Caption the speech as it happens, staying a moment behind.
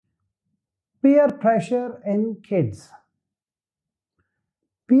Peer pressure in kids.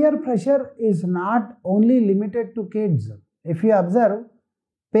 Peer pressure is not only limited to kids. If you observe,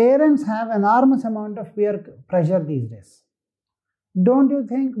 parents have enormous amount of peer pressure these days. Don't you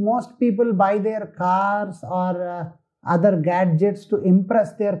think most people buy their cars or other gadgets to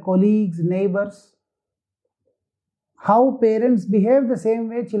impress their colleagues, neighbors? How parents behave, the same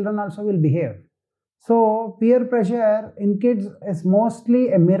way children also will behave. So peer pressure in kids is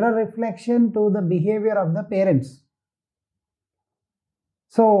mostly a mirror reflection to the behavior of the parents.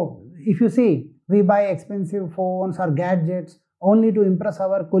 So if you see, we buy expensive phones or gadgets only to impress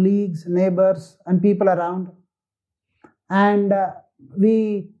our colleagues, neighbors and people around. And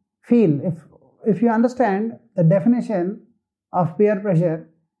we feel, if you understand the definition of peer pressure,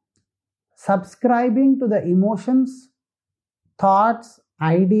 subscribing to the emotions, thoughts,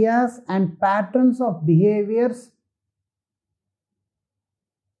 ideas and patterns of behaviors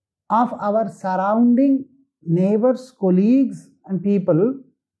of our surrounding neighbors, colleagues and people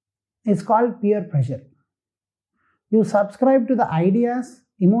is called peer pressure. You subscribe to the ideas,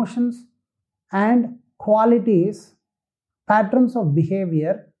 emotions and qualities, patterns of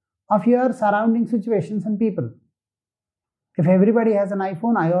behavior of your surrounding situations and people. If everybody has an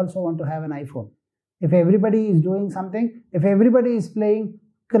iPhone, I also want to have an iPhone. If everybody is doing something, if everybody is playing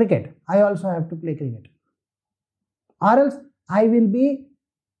cricket, I also have to play cricket. Or else I will be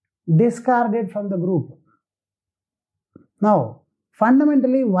discarded from the group. Now,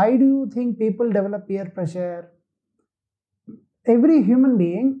 fundamentally, why do you think people develop peer pressure? Every human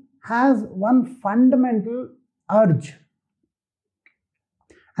being has one fundamental urge,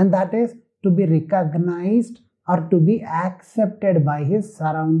 and that is to be recognized or to be accepted by his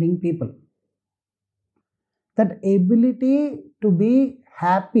surrounding people. That ability to be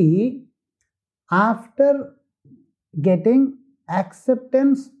happy after getting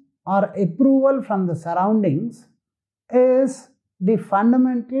acceptance or approval from the surroundings is the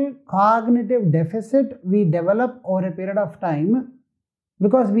fundamental cognitive deficit we develop over a period of time,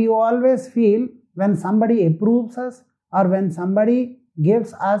 because we always feel when somebody approves us or when somebody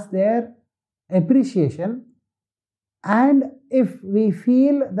gives us their appreciation, and if we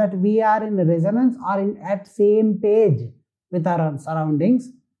feel that we are in resonance or at same page with our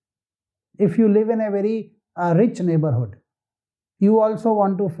surroundings, if you live in a very rich neighborhood, you also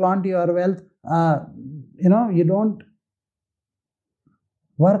want to flaunt your wealth. You don't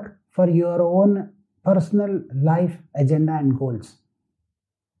work for your own personal life agenda and goals.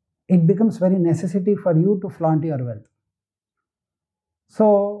 It becomes very necessity for you to flaunt your wealth.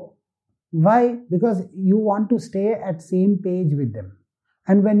 So why? Because you want to stay at same page with them.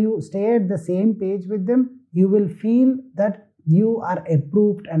 And when you stay at the same page with them, you will feel that you are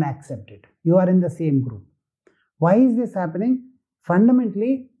approved and accepted. You are in the same group. Why is this happening?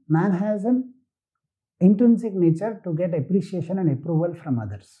 Fundamentally, man has an intrinsic nature to get appreciation and approval from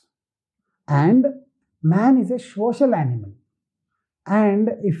others. And man is a social animal. And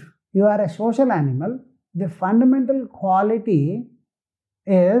if you are a social animal, the fundamental quality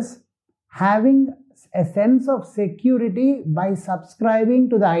is having a sense of security by subscribing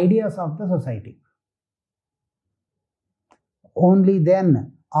to the ideas of the society. Only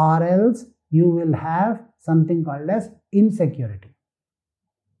then, or else you will have something called as insecurity.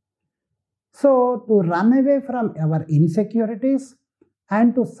 So, to run away from our insecurities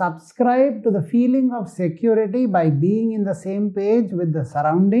and to subscribe to the feeling of security by being in the same page with the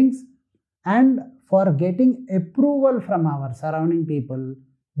surroundings and for getting approval from our surrounding people,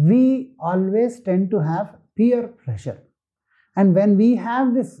 we always tend to have peer pressure. And when we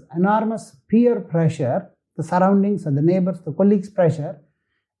have this enormous peer pressure, the surroundings, the neighbors, the colleagues' pressure,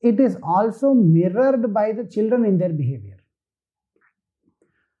 it is also mirrored by the children in their behavior.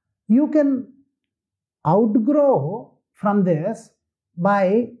 You can outgrow from this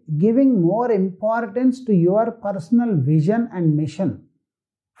by giving more importance to your personal vision and mission.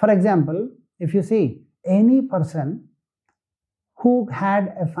 For example, if you see any person who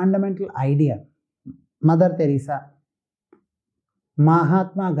had a fundamental idea, Mother Teresa,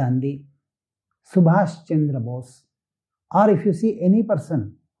 Mahatma Gandhi, Subhash Chandra Bose, or if you see any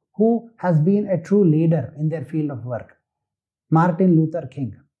person who has been a true leader in their field of work, Martin Luther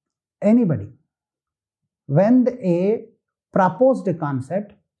King, anybody, when they proposed a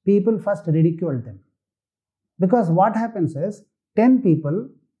concept, people first ridiculed them. Because what happens is, 10 people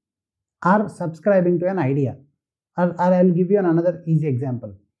are subscribing to an idea. Or I will give you another easy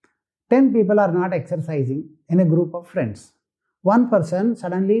example. 10 people are not exercising in a group of friends. One person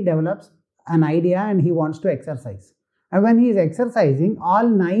suddenly develops an idea and he wants to exercise. And when he is exercising, all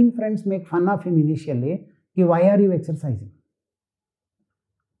 9 friends make fun of him initially. Why are you exercising?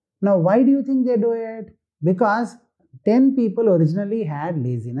 Now, why do you think they do it? Because 10 people originally had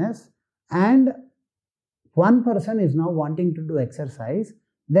laziness and one person is now wanting to do exercise.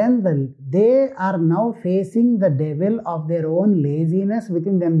 Then they are now facing the devil of their own laziness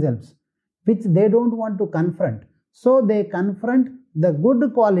within themselves, which they don't want to confront. So they confront the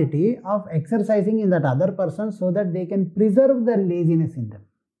good quality of exercising in that other person so that they can preserve the laziness in them.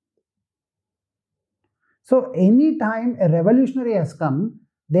 So any time a revolutionary has come,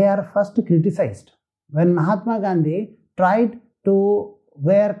 they are first criticized. When Mahatma Gandhi tried to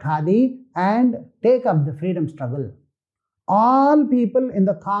wear khadi and take up the freedom struggle, all people in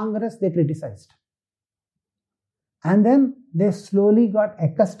the Congress, they criticized. And then they slowly got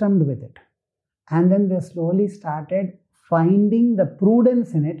accustomed with it. And then they slowly started finding the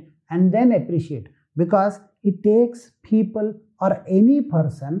prudence in it and then appreciate. Because it takes people or any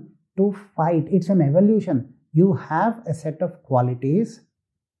person to fight. It's an evolution. You have a set of qualities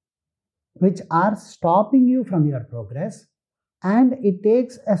which are stopping you from your progress, and it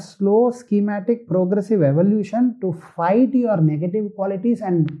takes a slow, schematic, progressive evolution to fight your negative qualities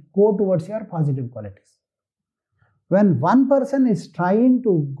and go towards your positive qualities. When one person is trying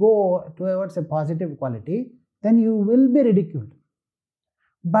to go towards a positive quality, then you will be ridiculed.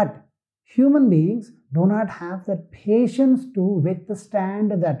 But human beings do not have the patience to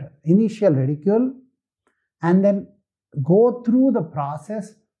withstand that initial ridicule and then go through the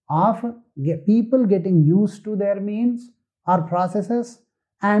process of people getting used to their means or processes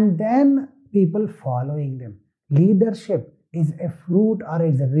and then people following them. Leadership is a fruit or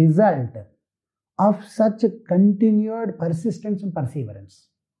is a result of such a continued persistence and perseverance.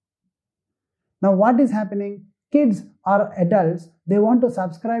 Now, what is happening? Kids or adults, they want to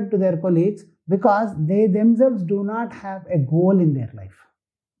subscribe to their colleagues because they themselves do not have a goal in their life.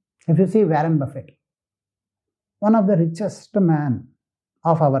 If you see Warren Buffett, one of the richest men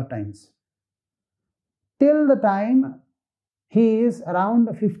of our times, till the time he is around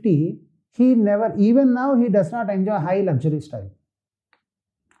 50, he never, even now, he does not enjoy high luxury style.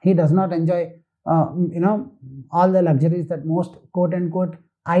 He does not enjoy, all the luxuries that most quote unquote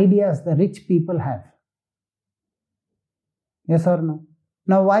ideas the rich people have. Yes or no?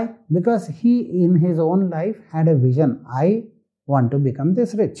 Now why? Because he in his own life had a vision. I want to become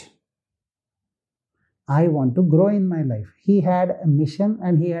this rich. I want to grow in my life. He had a mission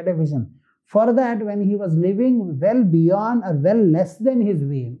and he had a vision. For that, when he was living well beyond or well less than his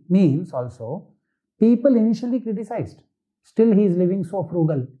means also, people initially criticized. Still he is living so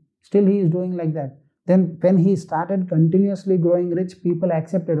frugal. Still he is doing like that. Then when he started continuously growing rich, people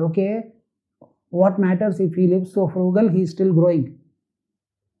accepted, okay, what matters if he lives so frugal, he is still growing.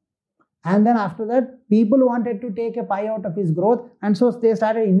 And then after that, people wanted to take a pie out of his growth and so they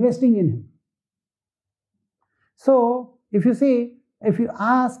started investing in him. So, if you see, if you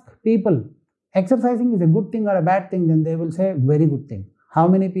ask people, exercising is a good thing or a bad thing, then they will say, very good thing. How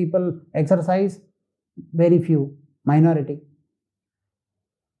many people exercise? Very few, minority.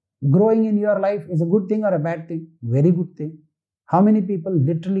 Growing in your life is a good thing or a bad thing? Very good thing. How many people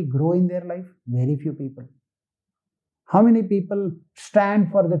literally grow in their life? Very few people. How many people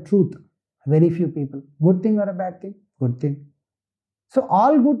stand for the truth? Very few people. Good thing or a bad thing? Good thing. So,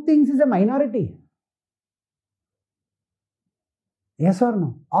 all good things is a minority. Yes or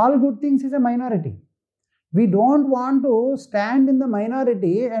no? All good things is a minority. We don't want to stand in the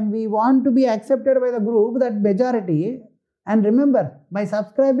minority and we want to be accepted by the group, that majority. And remember, by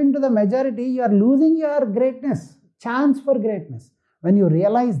subscribing to the majority, you are losing your greatness, chance for greatness. When you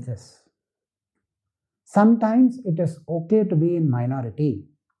realize this, sometimes it is okay to be in minority.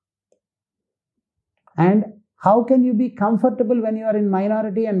 And how can you be comfortable when you are in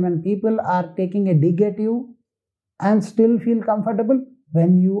minority and when people are taking a dig at you? And still feel comfortable?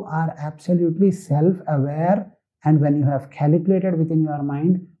 When you are absolutely self-aware and when you have calculated within your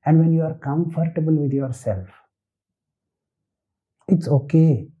mind and when you are comfortable with yourself. It's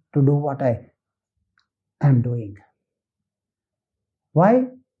okay to do what I am doing. Why?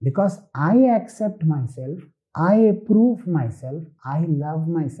 Because I accept myself, I approve myself, I love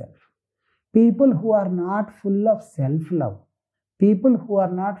myself. People who are not full of self-love, people who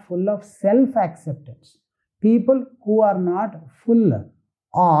are not full of self-acceptance, people who are not full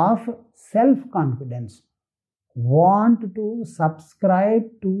of self-confidence want to subscribe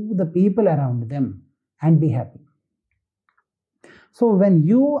to the people around them and be happy. So when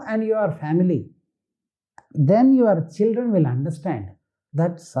you and your family, then your children will understand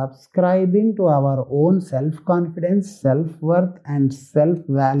that subscribing to our own self-confidence, self-worth and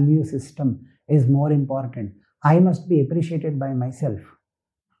self-value system is more important. I must be appreciated by myself.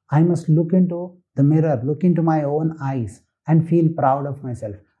 I must look into the mirror, look into my own eyes and feel proud of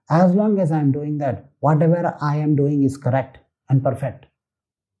myself. As long as I am doing that, whatever I am doing is correct and perfect.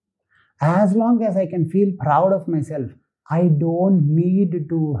 As long as I can feel proud of myself, I don't need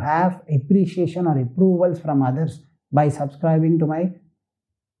to have appreciation or approvals from others by subscribing to my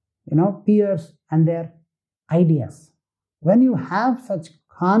peers and their ideas. When you have such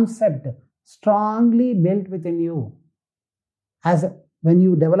concept strongly built within you, when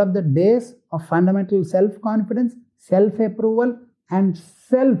you develop the base of fundamental self-confidence, self-approval, and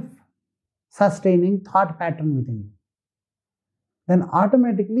self-sustaining thought pattern within you, then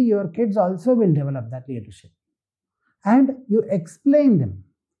automatically your kids also will develop that leadership. And you explain them.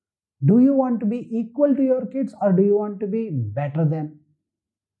 Do you want to be equal to your kids or do you want to be better than?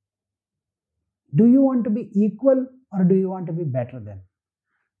 Do you want to be equal or do you want to be better than?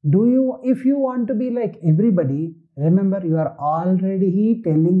 If you want to be like everybody, remember you are already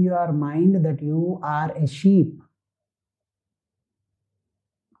telling your mind that you are a sheep.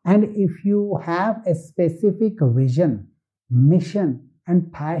 And if you have a specific vision, mission,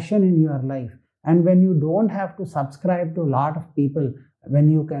 and passion in your life, and when you don't have to subscribe to a lot of people, when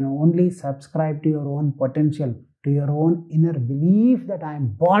you can only subscribe to your own potential, to your own inner belief that I am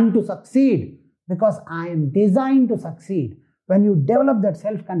born to succeed because I am designed to succeed, when you develop that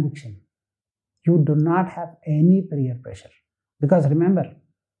self-conviction, you do not have any peer pressure. Because remember,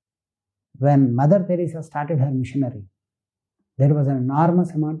 when Mother Teresa started her missionary, there was an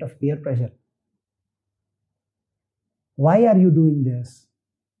enormous amount of peer pressure. Why are you doing this?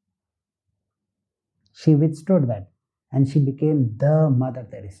 She withstood that and she became the Mother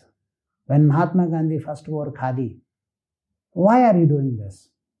Teresa. When Mahatma Gandhi first wore khadi, why are you doing this?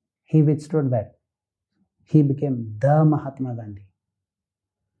 He withstood that. He became the Mahatma Gandhi.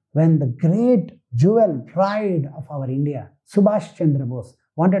 When the great jewel pride of our India, Subhash Chandra Bose,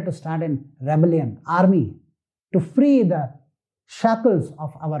 wanted to start a rebellion, army, to free the shackles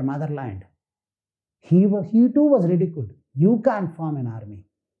of our motherland, he too was ridiculed. You can't form an army.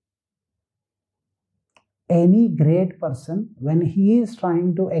 Any great person, when he is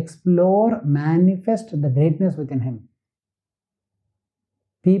trying to explore, manifest the greatness within him,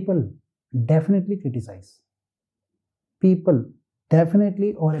 people definitely criticize. People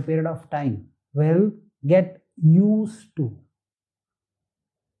definitely over a period of time will get used to.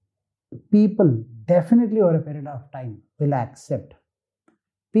 People definitely over a period of time will accept.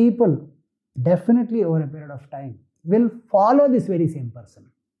 People definitely over a period of time will follow this very same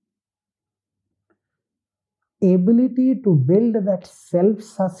person. Ability to build that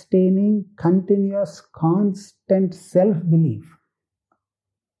self-sustaining, continuous, constant self-belief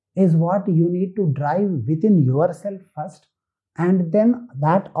is what you need to drive within yourself first, and then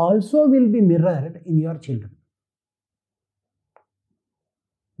that also will be mirrored in your children.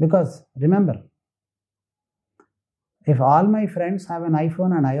 Because remember, if all my friends have an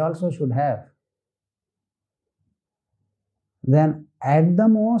iPhone and I also should have, then at the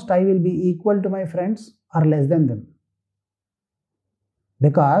most I will be equal to my friends or less than them.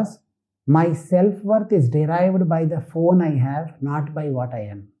 Because my self-worth is derived by the phone I have, not by what I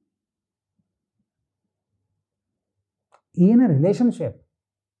am. In a relationship,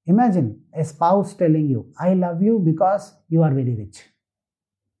 imagine a spouse telling you, I love you because you are very rich.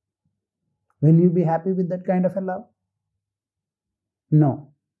 Will you be happy with that kind of a love?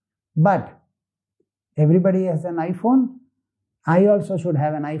 No. But everybody has an iPhone. I also should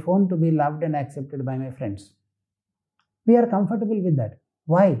have an iPhone to be loved and accepted by my friends. We are comfortable with that.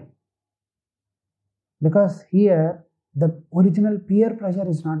 Why? Because here the original peer pressure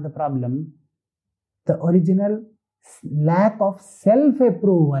is not the problem. The original lack of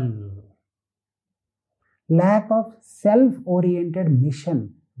self-approval, lack of self-oriented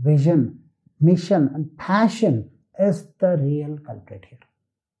mission, vision, mission and passion is the real culprit here.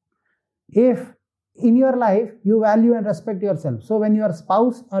 If in your life you value and respect yourself, so when your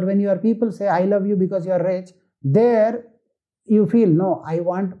spouse or when your people say I love you because you are rich, there you feel, no, I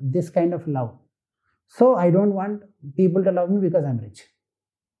want this kind of love. So I don't want people to love me because I am rich.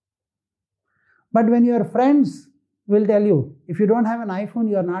 But when your friends will tell you, if you don't have an iPhone,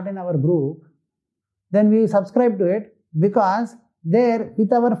 you are not in our group, then we subscribe to it because there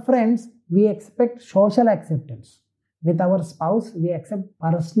with our friends we expect social acceptance. With our spouse, we accept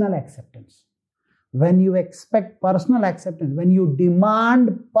personal acceptance. When you expect personal acceptance, when you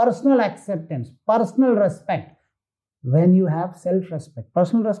demand personal acceptance, personal respect, when you have self-respect,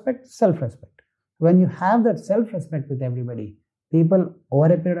 personal respect, self-respect, when you have that self-respect with everybody, people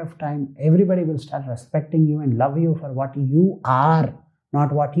over a period of time, everybody will start respecting you and love you for what you are,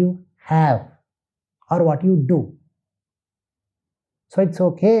 not what you have or what you do. So it's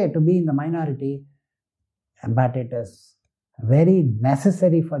okay to be in the minority, but it is very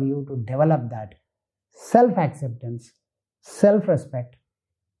necessary for you to develop that self-acceptance, self-respect,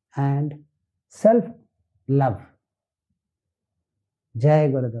 and self-love. Jai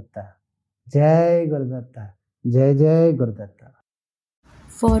Gurudatta. Jai Gurudatta. Jai Jai Gurudatta.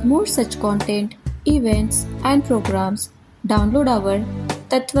 For more such content, events, and programs, download our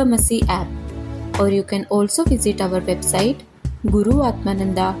Tattvamasi app, or you can also visit our website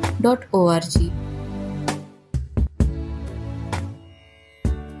guruatmananda.org.